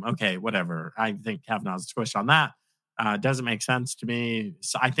womb. Okay, whatever. I think Kavanaugh's squished on that. Doesn't make sense to me.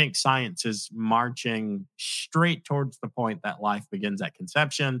 So I think science is marching straight towards the point that life begins at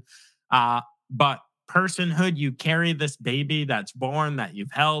conception. But personhood, you carry this baby that's born, that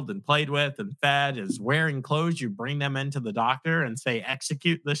you've held and played with and fed, is wearing clothes. You bring them into the doctor and say,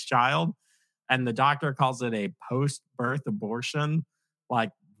 execute this child. And the doctor calls it a post-birth abortion.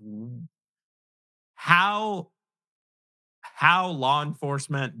 Like, how law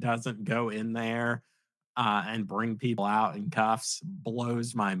enforcement doesn't go in there and bring people out in cuffs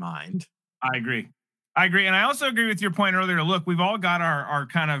blows my mind. I agree. And I also agree with your point earlier. Look, we've all got our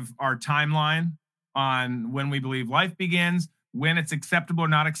timeline on when we believe life begins, when it's acceptable or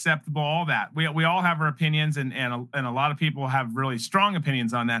not acceptable, all that. We all have our opinions, and a lot of people have really strong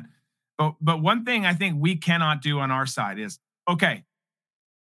opinions on that. But one thing I think we cannot do on our side is, okay,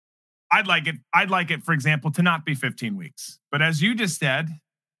 I'd like it, for example, to not be 15 weeks. But as you just said,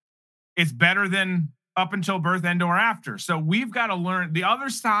 it's better than up until birth and or after. So we've got to learn. The other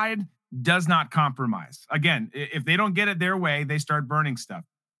side does not compromise. Again, if they don't get it their way, they start burning stuff.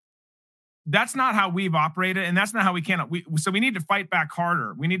 That's not how we've operated, and that's not how we can. So we need to fight back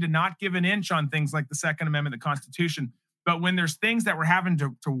harder. We need to not give an inch on things like the Second Amendment, the Constitution. But when there's things that we're having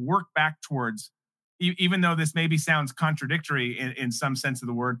to work back towards, even though this maybe sounds contradictory in some sense of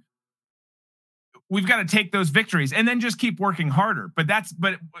the word, we've got to take those victories and then just keep working harder. But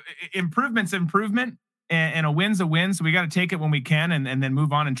improvement's improvement, and a win's a win. So we got to take it when we can, and then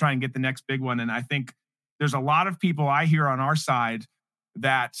move on and try and get the next big one. And I think there's a lot of people I hear on our side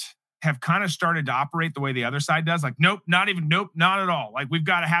that have kind of started to operate the way the other side does. Like, nope, not at all. Like, we've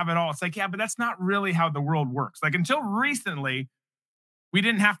got to have it all. It's like, yeah, but that's not really how the world works. Like, until recently, we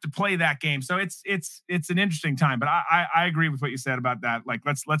didn't have to play that game. So it's an interesting time. But I agree with what you said about that. Like,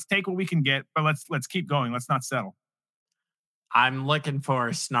 let's take what we can get, but let's keep going. Let's not settle. I'm looking for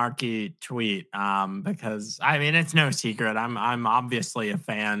a snarky tweet because, I mean, it's no secret. I'm obviously a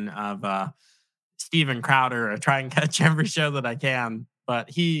fan of Steven Crowder. I try and catch every show that I can. But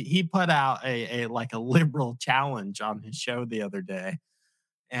he put out a liberal challenge on his show the other day.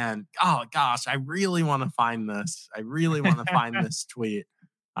 And, oh, gosh, I really want to find this. I really want to find this tweet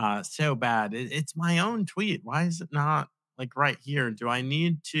so bad. It's my own tweet. Why is it not, like, right here? Do I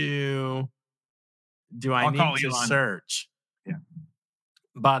need to search? Yeah.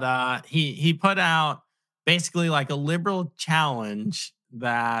 But he put out basically like a liberal challenge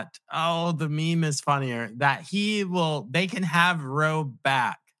that, the meme is funnier, that they can have Roe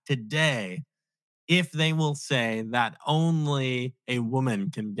back today if they will say that only a woman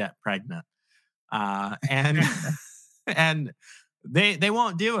can get pregnant. And and they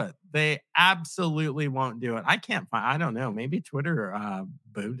won't do it. They absolutely won't do it. I don't know. Maybe Twitter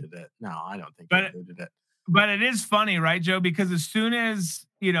booted it. No, I don't think they booted it. But it is funny, right, Joe? Because as soon as,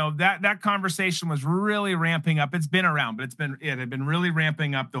 that conversation was really ramping up, it's been around, but it had been really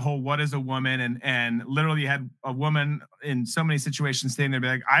ramping up, the whole what is a woman, and literally you had a woman in so many situations standing there be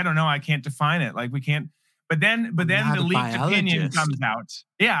like, I don't know, I can't define it. Like, we can't. But then the leaked opinion comes out.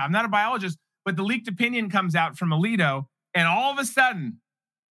 Yeah, I'm not a biologist, but the leaked opinion comes out from Alito, and all of a sudden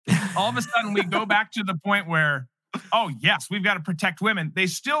we go back to the point where, oh yes, we've got to protect women. They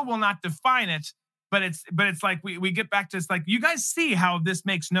still will not define it. But it's like we get back to, it's like, you guys see how this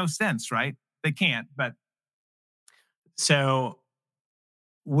makes no sense, right? They can't, but. So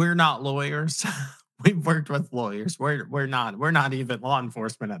we're not lawyers. We've worked with lawyers. We're not even law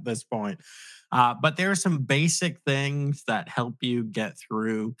enforcement at this point. But there are some basic things that help you get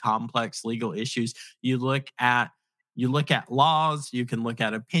through complex legal issues. You look at laws, you can look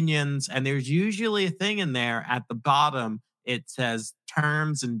at opinions, and there's usually a thing in there at the bottom. It says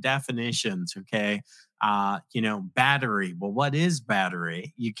terms and definitions. Okay. Battery. Well, what is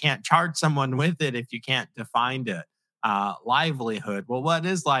battery? You can't charge someone with it if you can't define it. Livelihood. Well, what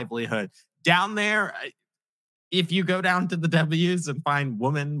is livelihood? Down there, if you go down to the W's and find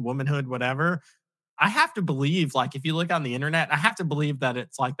woman, womanhood, whatever, I have to believe, like, if you look on the internet, I have to believe that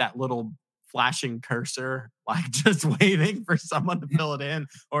it's like that little flashing cursor, like just waiting for someone to fill it in,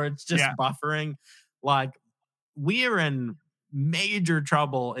 or it's just buffering. Like, we are in major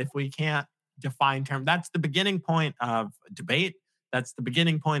trouble if we can't defined term. That's the beginning point of debate. That's the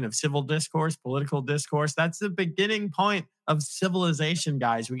beginning point of civil discourse, political discourse. That's the beginning point of civilization,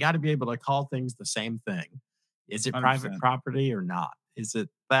 guys. We got to be able to call things the same thing. Is it private 100%. property or not? Is it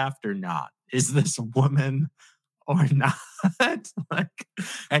theft or not? Is this a woman or not? Like,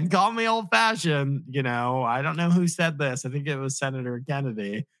 and call me old fashioned. I don't know who said this. I think it was Senator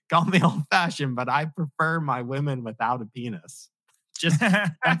Kennedy. Call me old fashioned, but I prefer my women without a penis. Just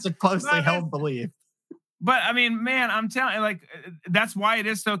that's a closely held belief. But I mean, man, I'm telling you, like, that's why it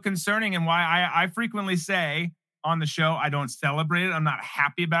is so concerning, and why I frequently say on the show, I don't celebrate it. I'm not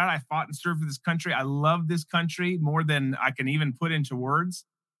happy about it. I fought and served for this country. I love this country more than I can even put into words.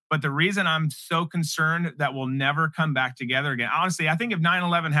 But the reason I'm so concerned that we'll never come back together again, honestly, I think if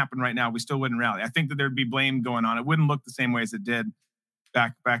 9/11 happened right now, we still wouldn't rally. I think that there'd be blame going on. It wouldn't look the same way as it did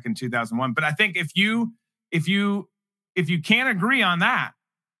back in 2001. But I think if you can't agree on that,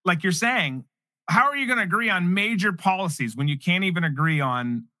 like you're saying, how are you going to agree on major policies when you can't even agree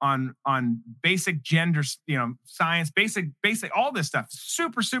on basic gender, science, basic, all this stuff,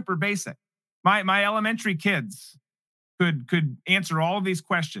 super basic. My elementary kids could answer all of these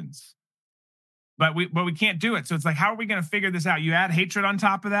questions, but we can't do it. So it's like, how are we going to figure this out? You add hatred on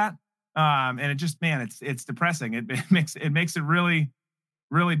top of that, and it just, man, it's depressing. It makes it really,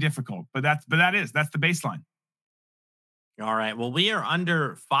 really difficult. But that's the baseline. All right. Well, we are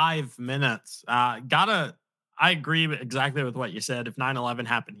under 5 minutes. I agree exactly with what you said. If 9/11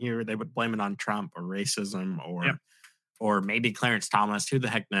 happened here, they would blame it on Trump or racism or maybe Clarence Thomas. Who the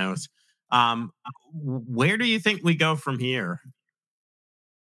heck knows? Where do you think we go from here?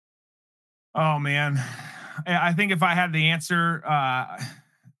 Oh man, I think if I had the answer,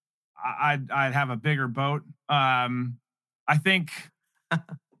 I'd have a bigger boat. I think,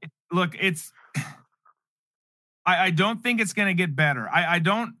 look, I don't think it's going to get better. I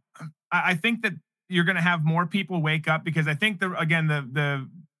think that you're going to have more people wake up, because I think the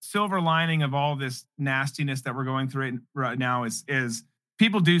silver lining of all this nastiness that we're going through right now is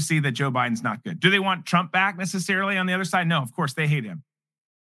people do see that Joe Biden's not good. Do they want Trump back necessarily on the other side? No, of course they hate him,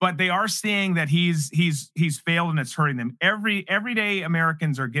 but they are seeing that he's failed and it's hurting them. Everyday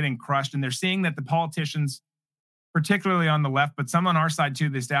Americans are getting crushed, and they're seeing that the politicians, particularly on the left, but some on our side too,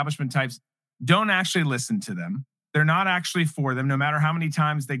 the establishment types, don't actually listen to them. They're not actually for them, no matter how many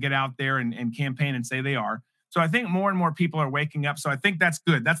times they get out there and campaign and say they are. So I think more and more people are waking up. So I think that's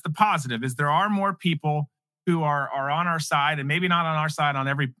good. That's the positive, is there are more people who are on our side, and maybe not on our side on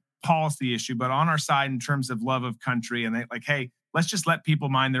every policy issue, but on our side in terms of love of country. And they like, hey, let's just let people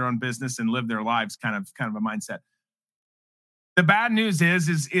mind their own business and live their lives, kind of a mindset. The bad news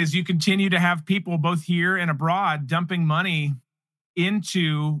is you continue to have people both here and abroad dumping money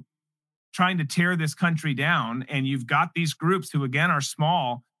into trying to tear this country down. And you've got these groups who, again, are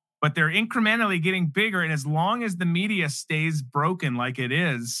small, but they're incrementally getting bigger. And as long as the media stays broken like it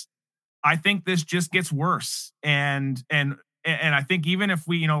is, I think this just gets worse. And I think even if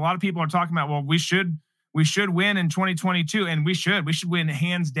we, a lot of people are talking about, well, we should win in 2022, and we should win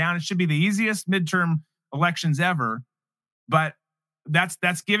hands down. It should be the easiest midterm elections ever. But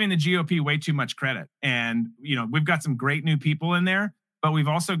that's giving the GOP way too much credit. And, we've got some great new people in there, but we've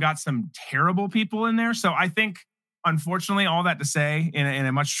also got some terrible people in there. So I think, unfortunately, all that to say in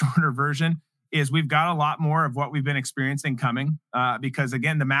a much shorter version is we've got a lot more of what we've been experiencing coming, because,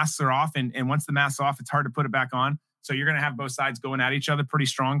 again, the masks are off. And once the mask's off, it's hard to put it back on. So you're going to have both sides going at each other pretty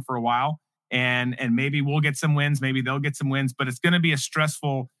strong for a while. And maybe we'll get some wins. Maybe they'll get some wins. But it's going to be a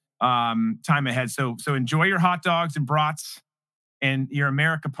stressful time ahead. So enjoy your hot dogs and brats and your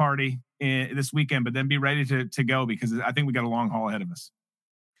America party this weekend, but then be ready to go, because I think we got a long haul ahead of us.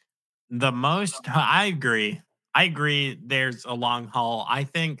 I agree. There's a long haul. I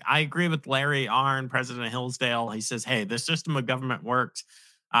agree with Larry Arnn, president of Hillsdale. He says, hey, the system of government works.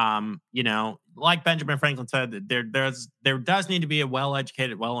 Like Benjamin Franklin said, there does need to be a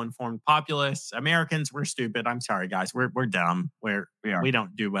well-educated, well-informed populace. Americans, we're stupid. I'm sorry, guys. We're dumb. We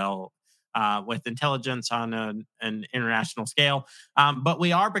don't do well with intelligence on an international scale. But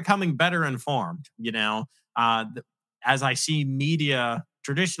we are becoming better informed. As I see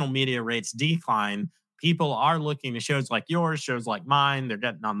traditional media rates decline, people are looking to shows like yours, shows like mine. They're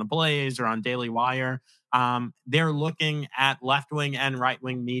getting on The Blaze or on Daily Wire. They're looking at left-wing and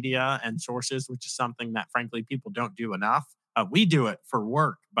right-wing media and sources, which is something that, frankly, people don't do enough. We do it for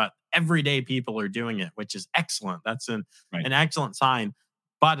work, but everyday people are doing it, which is excellent. That's an excellent sign.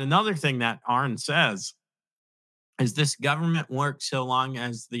 But another thing that Arnn says is this government works so long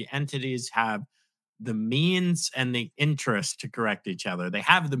as the entities have the means and the interest to correct each other. They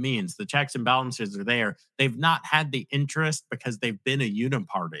have the means, the checks and balances are there. They've not had the interest because they've been a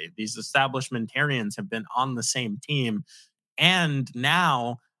uniparty. These establishmentarians have been on the same team. And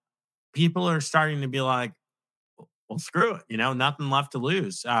now people are starting to be like, well, screw it, nothing left to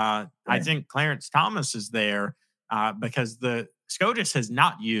lose. I think Clarence Thomas is there because the SCOTUS has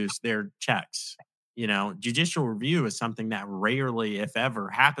not used their checks. Judicial review is something that rarely, if ever,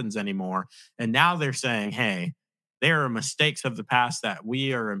 happens anymore. And now they're saying, hey, there are mistakes of the past that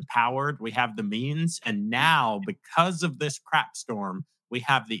we are empowered. We have the means. And now, because of this crap storm, we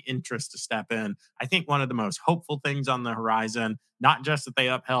have the interest to step in. I think one of the most hopeful things on the horizon, not just that they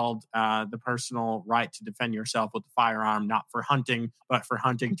upheld the personal right to defend yourself with a firearm, not for hunting, but for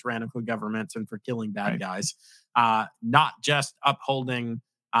hunting tyrannical governments and for killing bad guys. Not just upholding,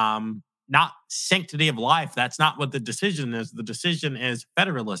 not sanctity of life. That's not what the decision is. The decision is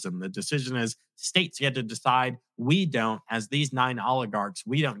federalism. The decision is states get to decide. We don't, as these 9 oligarchs,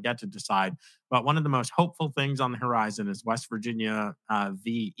 we don't get to decide. But one of the most hopeful things on the horizon is West Virginia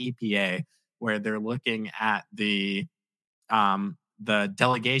v. EPA, where they're looking at the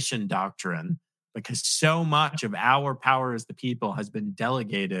delegation doctrine, because so much of our power as the people has been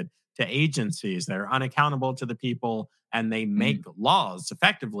delegated to agencies that are unaccountable to the people, and they make laws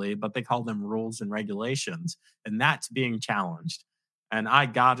effectively, but they call them rules and regulations. And that's being challenged. And I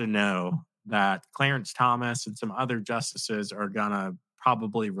got to know that Clarence Thomas and some other justices are going to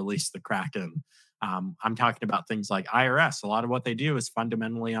probably release the Kraken. I'm talking about things like IRS. A lot of what they do is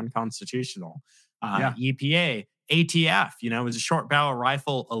fundamentally unconstitutional. EPA, ATF, is a short barrel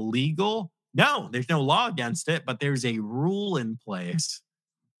rifle illegal? No, there's no law against it, but there's a rule in place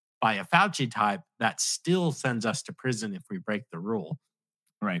by a Fauci type that still sends us to prison if we break the rule.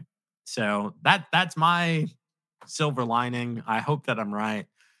 Right. So that's my silver lining. I hope that I'm right.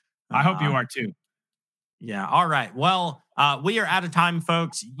 I hope you are too. Yeah. All right. Well, we are out of time,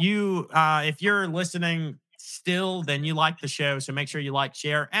 folks. You, if you're listening still, then you like the show. So make sure you like,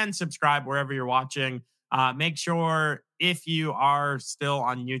 share, and subscribe wherever you're watching. Make sure if you are still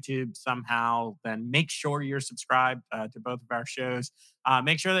on YouTube somehow, then make sure you're subscribed to both of our shows.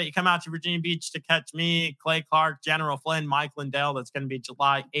 Make sure that you come out to Virginia Beach to catch me, Clay Clark, General Flynn, Mike Lindell. That's going to be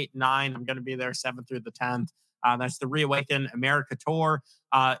July 8th and 9. I'm going to be there 7th through the 10th. That's the Reawaken America Tour.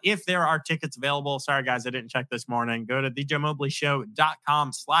 If there are tickets available, sorry guys, I didn't check this morning. Go to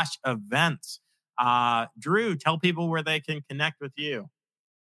thejoemobleyshow.com/events. Drew, tell people where they can connect with you.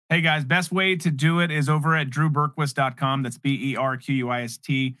 Hey guys, best way to do it is over at drewberquist.com. That's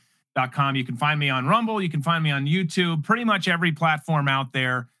BERQUIST.com. You can find me on Rumble. You can find me on YouTube, pretty much every platform out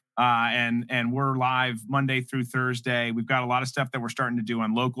there. And we're live Monday through Thursday. We've got a lot of stuff that we're starting to do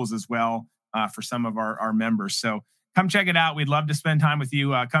on locals as well for some of our members. So come check it out. We'd love to spend time with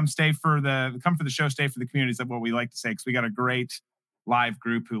you. Come for the show, stay for the community is what we like to say, because we got a great live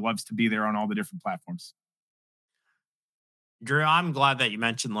group who loves to be there on all the different platforms. Drew, I'm glad that you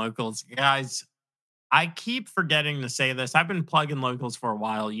mentioned locals. Guys, I keep forgetting to say this. I've been plugging locals for a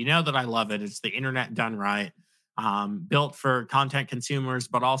while. You know that I love it. It's the internet done right. Built for content consumers,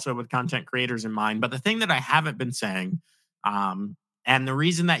 but also with content creators in mind. But the thing that I haven't been saying, and the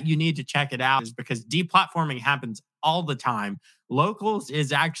reason that you need to check it out, is because deplatforming happens all the time. Locals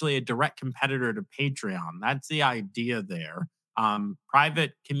is actually a direct competitor to Patreon. That's the idea there.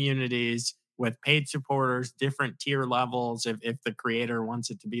 Private communities with paid supporters, different tier levels, if the creator wants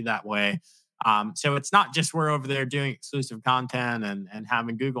it to be that way. So it's not just we're over there doing exclusive content and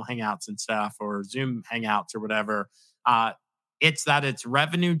having Google Hangouts and stuff, or Zoom Hangouts or whatever. It's that it's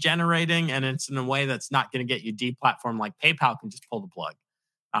revenue generating, and it's in a way that's not going to get you deplatformed. Like PayPal can just pull the plug.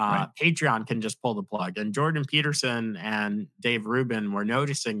 Right. Patreon can just pull the plug. And Jordan Peterson and Dave Rubin were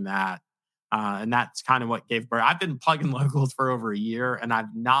noticing that. And that's kind of what gave birth. I've been plugging locals for over a year, and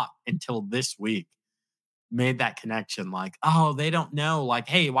I've not until this week made that connection. Like, oh, they don't know. Like,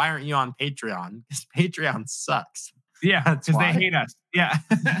 hey, why aren't you on Patreon? Because Patreon sucks. Yeah, because they hate us. Yeah,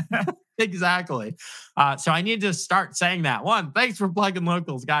 exactly. So I need to start saying that. One, thanks for plugging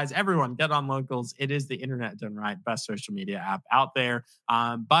locals, guys. Everyone, get on locals. It is the internet done right, best social media app out there.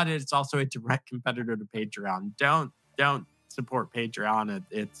 But it's also a direct competitor to Patreon. Don't support Patreon.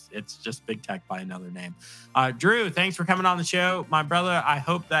 It's just big tech by another name. Drew, thanks for coming on the show, my brother. I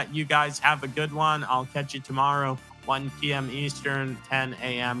hope that you guys have a good one. I'll catch you tomorrow, 1 p.m. Eastern, 10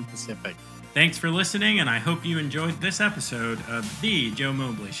 a.m. Pacific. Thanks for listening, and I hope you enjoyed this episode of The Joe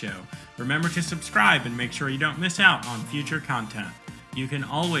Mobley Show. Remember to subscribe and make sure you don't miss out on future content. You can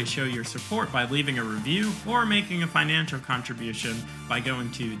always show your support by leaving a review or making a financial contribution by going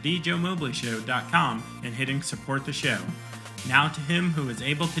to thejoemobleyshow.com and hitting support the show. Now to him who is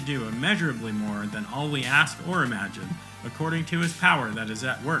able to do immeasurably more than all we ask or imagine, according to his power that is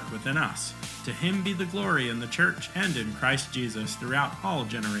at work within us, to him be the glory in the church and in Christ Jesus throughout all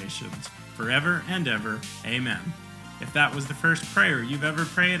generations, forever and ever. Amen. If that was the first prayer you've ever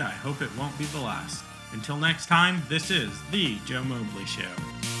prayed, I hope it won't be the last. Until next time, this is The Joe Mobley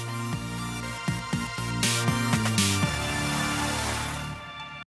Show.